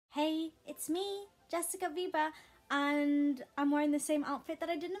it's me, Jessica Viva, and I'm wearing the same outfit that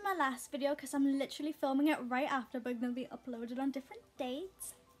I did in my last video because I'm literally filming it right after, but they'll be uploaded on different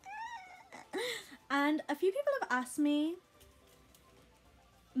dates. And a few people have asked me,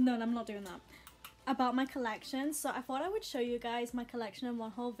 no, I'm not doing that, about my collection, so I thought I would show you guys my collection in one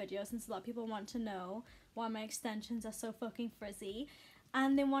whole video since a lot of people want to know why my extensions are so fucking frizzy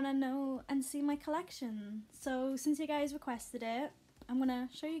and they want to know and see my collection. So since you guys requested it, I'm gonna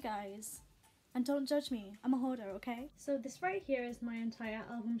show you guys. And don't judge me, I'm a hoarder, okay? So this right here is my entire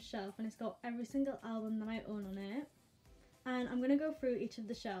album shelf and it's got every single album that I own on it. And I'm gonna go through each of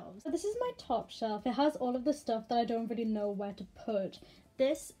the shelves. So this is my top shelf. It has all of the stuff that I don't really know where to put.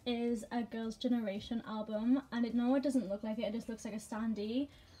 This is a Girls' Generation album and no, it doesn't look like it just looks like a standee.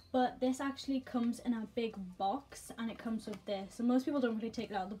 But this actually comes in a big box and it comes with this. And most people don't really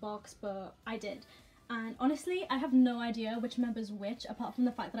take it out of the box, but I did. And honestly, I have no idea which member's which, apart from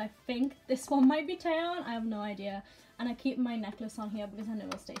the fact that I think this one might be Taeyeon. I have no idea. And I keep my necklace on here because I know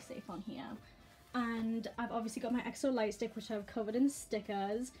it'll stay safe on here. And I've obviously got my EXO light stick, which I've covered in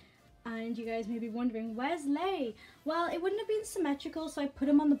stickers. And you guys may be wondering, where's Lay? Well, it wouldn't have been symmetrical, so I put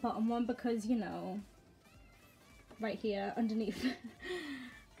him on the bottom one because, you know, right here underneath.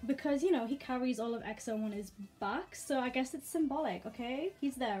 Because, you know, he carries all of EXO on his back, so I guess it's symbolic, okay?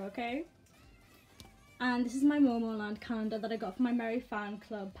 He's there, okay? And this is my Momoland calendar that I got for my Merry Fan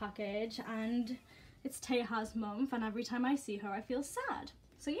Club package, and it's Taeha's month, and every time I see her I feel sad.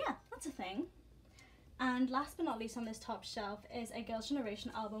 So yeah, that's a thing. And last but not least on this top shelf is a Girls'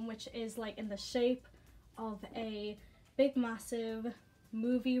 Generation album, which is like in the shape of a big massive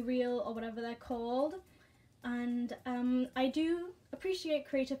movie reel or whatever they're called. And I do appreciate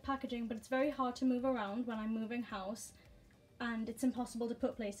creative packaging, but it's very hard to move around when I'm moving house and it's impossible to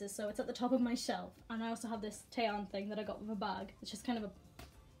put places, so it's at the top of my shelf. And I also have this Taeyeon thing that I got with a bag. It's just kind of a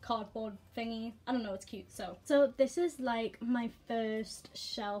cardboard thingy. I don't know, it's cute. So this is like my first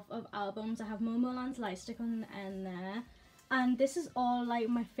shelf of albums. I have Momoland's light stick on the end there, and this is all like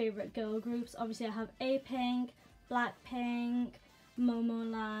my favorite girl groups. Obviously I have A-Pink, Blackpink,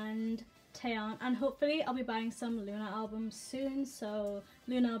 Momoland, Taeyeon, and hopefully I'll be buying some Luna albums soon, so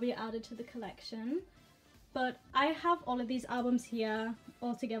Luna will be added to the collection. But I have all of these albums here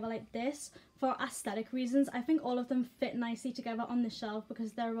all together like this for aesthetic reasons. I think all of them fit nicely together on the shelf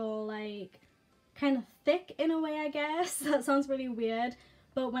because they're all like kind of thick in a way, I guess. That sounds really weird,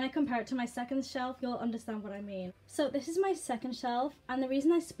 but when I compare it to my second shelf, you'll understand what I mean. So this is my second shelf, and the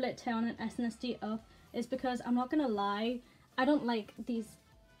reason I split Taeyeon and SNSD up is because I'm not gonna lie, I don't like these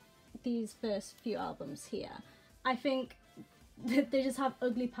first few albums here. I think they just have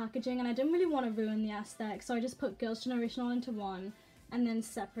ugly packaging and I didn't really want to ruin the aesthetic, so I just put Girls' Generation all into one and then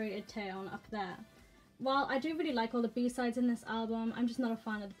separated Taeyeon up there. While I do really like all the B-sides in this album, I'm just not a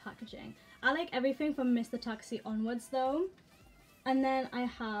fan of the packaging. I like everything from Mr. Taxi onwards though. And then I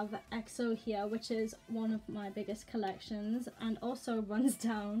have EXO here, which is one of my biggest collections and also runs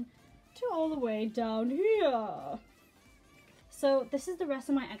down to all the way down here. So this is the rest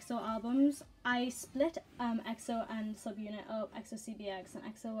of my EXO albums. I split EXO and Subunit up, EXO CBX and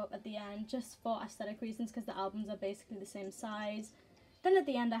EXO up at the end just for aesthetic reasons because the albums are basically the same size. Then at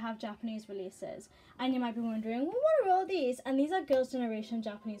the end I have Japanese releases. And you might be wondering, well, what are all these? And these are Girls' Generation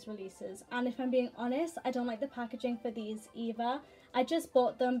Japanese releases. And if I'm being honest, I don't like the packaging for these either. I just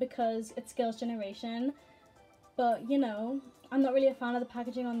bought them because it's Girls' Generation. But, you know, I'm not really a fan of the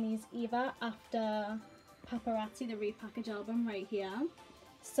packaging on these either after Paparazzi, the repackaged album right here.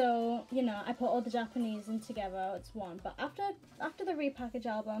 So, you know, I put all the Japanese in together, it's one. But after the repackaged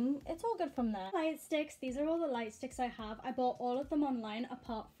album, it's all good from there. Light sticks, these are all the light sticks I have. I bought all of them online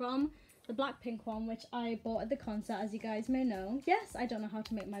apart from the Blackpink one, which I bought at the concert, as you guys may know. Yes, I don't know how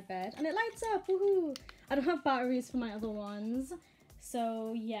to make my bed, and it lights up, woohoo! I don't have batteries for my other ones.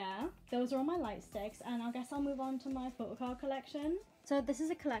 So yeah, those are all my light sticks, and I guess I'll move on to my photo card collection. So this is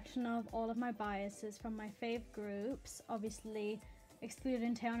a collection of all of my biases from my fave groups, obviously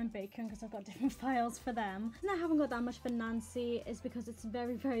excluding Taeyeon and Bacon because I've got different files for them. And I haven't got that much for Nancy is because it's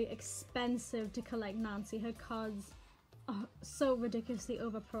very, very expensive to collect Nancy. Her cards are so ridiculously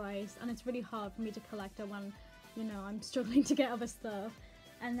overpriced and it's really hard for me to collect her when, you know, I'm struggling to get other stuff.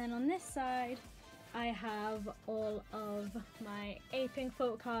 And then on this side, I have all of my A-Pink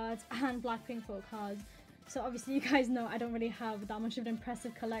photo cards and Blackpink photo cards. So obviously you guys know I don't really have that much of an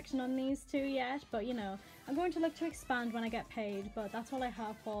impressive collection on these two yet, but you know, I'm going to look to expand when I get paid, but that's all I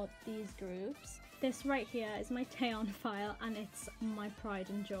have for these groups. This right here is my Taeyeon file and it's my pride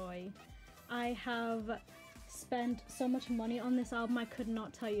and joy. I have spent so much money on this album, I could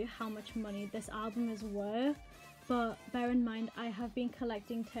not tell you how much money this album is worth, But bear in mind, I have been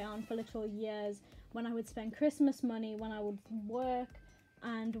collecting Taeyeon for literal years, when I would spend Christmas money, when I would work,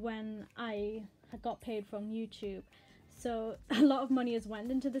 and when I had got paid from YouTube. So a lot of money has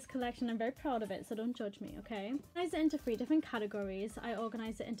went into this collection. I'm very proud of it, so don't judge me, okay? I organized it into 3 different categories. I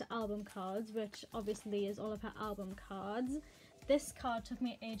organized it into album cards, which obviously is all of her album cards. This card took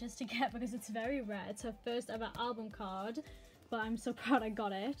me ages to get because it's very rare. It's her first ever album card, but I'm so proud I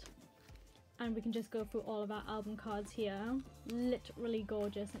got it. And we can just go through all of our album cards here. Literally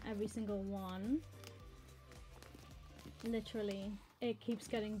gorgeous in every single one. Literally, it keeps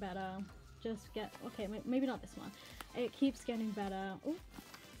getting better. Just get, okay, maybe not this one. It keeps getting better. Ooh.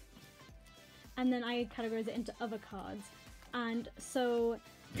 And then I categorize it into other cards. And so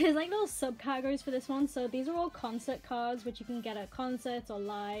there's like little subcategories for this one. So these are all concert cards, which you can get at concerts or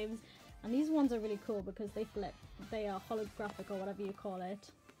lives. And these ones are really cool because they flip. They are holographic or whatever you call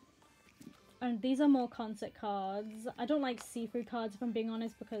it. And these are more concert cards. I don't like see-through cards if I'm being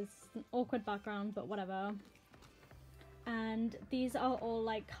honest because it's an awkward background, but whatever. And these are all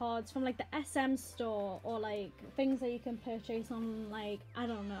like cards from like the SM store or like things that you can purchase on like, I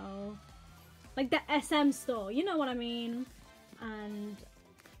don't know, like the SM store, you know what I mean? And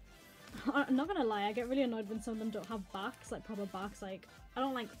I'm not gonna lie, I get really annoyed when some of them don't have backs, like proper backs. Like, I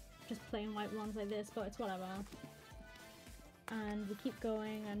don't like just plain white ones like this, but it's whatever. And we keep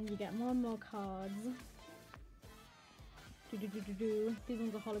going and you get more and more cards. These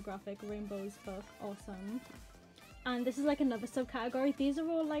ones are holographic, rainbows, fuck, awesome. And this is like another subcategory. These are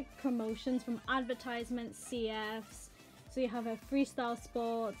all like promotions from advertisements, CFs. So you have a Freestyle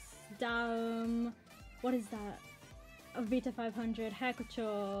Sports, Daum, what is that? A Vita 500, Hair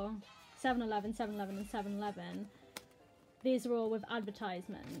Couture, 7-Eleven, 7-Eleven and 7-Eleven. These are all with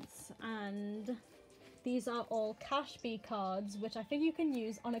advertisements. And these are all Cash B cards, which I think you can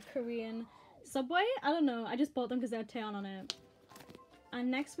use on a Korean subway. I don't know, I just bought them because they had Taeyeon on it.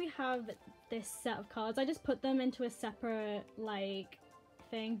 And next we have this set of cards. I just put them into a separate like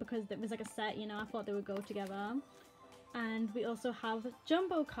thing because it was like a set, you know, I thought they would go together. And we also have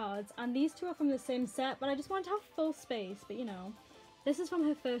jumbo cards, and these two are from the same set, but I just wanted to have full space. But you know, this is from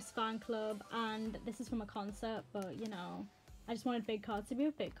her first fan club and this is from a concert, but you know, I just wanted big cards to be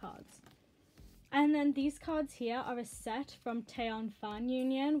with big cards. And then these cards here are a set from Taeyeon Fan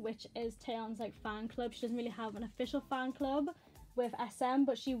Union, which is Taeyeon's like fan club. She doesn't really have an official fan club with SM,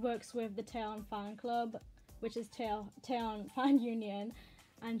 but she works with the Taeyeon fan club, which is Taeyeon Fan Union,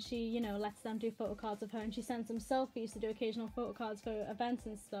 and she, you know, lets them do photo cards of her, and she sends them selfies to do occasional photo cards for events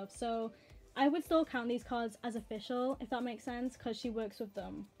and stuff. So I would still count these cards as official, if that makes sense, because she works with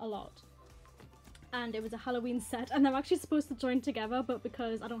them a lot. And it was a Halloween set, and they're actually supposed to join together, but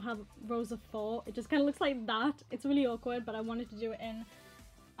because I don't have rows of 4, it just kind of looks like that. It's really awkward, but I wanted to do it in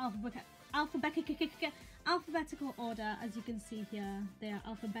alphabetical order. As you can see here, they are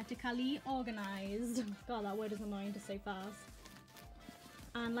alphabetically organized. God, that word is annoying to say fast.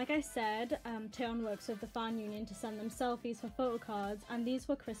 And like I said, Taeyeon works with the fan union to send them selfies for photo cards, and these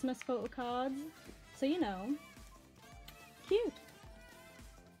were Christmas photo cards, so you know, cute.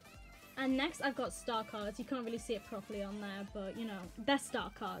 And next I've got star cards. You can't really see it properly on there, but you know, they're star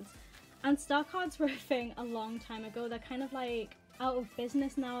cards. And star cards were a thing a long time ago. They're kind of like out of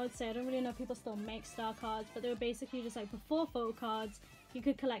business now, I'd say. I don't really know if people still make star cards, but they were basically just like before photo cards, you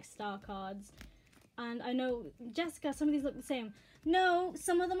could collect star cards. And I know, Jessica, some of these look the same. No,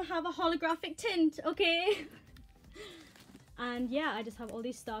 some of them have a holographic tint, okay? And yeah, I just have all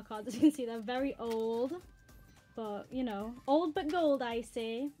these star cards. As you can see, they're very old, but you know, old but gold, I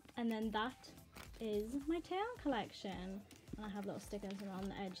say. And then that is my Taeyeon collection. And I have little stickers around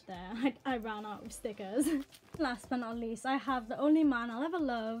the edge there. I ran out of stickers. Last but not least, I have the only man I'll ever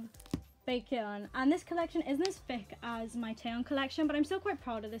love, Baekhyun. And this collection isn't as thick as my Taeyeon collection, but I'm still quite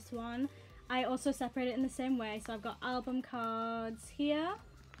proud of this one. I also separate it in the same way. So I've got album cards here.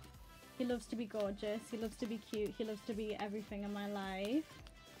 He loves to be gorgeous. He loves to be cute. He loves to be everything in my life.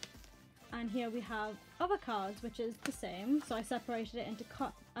 And here we have other cards, which is the same. So I separated it into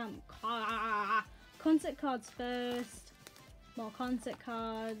concert cards first, more concert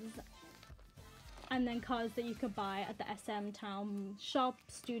cards, and then cards that you could buy at the SM Town shop,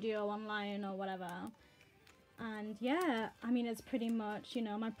 studio, online, or whatever. And yeah, I mean, it's pretty much, you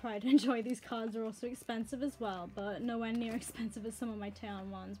know, my pride and joy. These cards are also expensive as well, but nowhere near expensive as some of my Taeyeon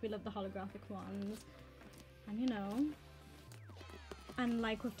ones. We love the holographic ones. And you know, and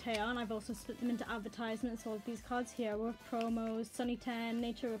like with Taeyeon, I've also split them into advertisements. All of these cards here were promos, Sunny 10,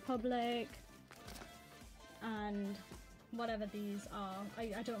 Nature Republic, and whatever these are.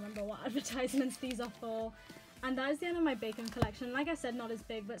 I don't remember what advertisements these are for. And that is the end of my Baekhyun collection. Like I said, not as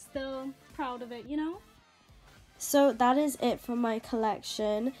big, but still proud of it, you know? So that is it for my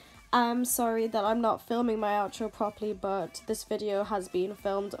collection. I'm sorry that I'm not filming my outro properly, but this video has been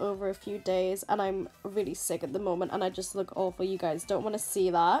filmed over a few days and I'm really sick at the moment and I just look awful. You guys don't want to see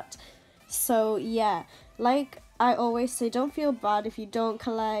that. So yeah, like I always say, don't feel bad if you don't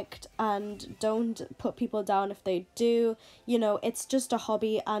collect and don't put people down if they do. You know, it's just a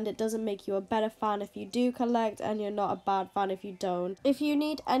hobby and it doesn't make you a better fan if you do collect, and you're not a bad fan if you don't. If you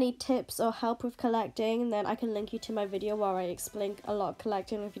need any tips or help with collecting, then I can link you to my video where I explain a lot of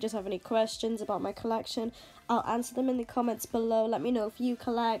collecting. If you just have any questions about my collection, I'll answer them in the comments below. Let me know if you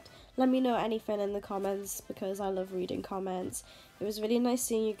collect. Let me know anything in the comments because I love reading comments. It was really nice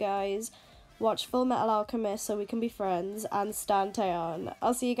seeing you guys. Watch Full Metal Alchemist so we can be friends, and stan Taeyeon.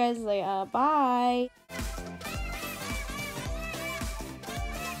 I'll see you guys later. Bye!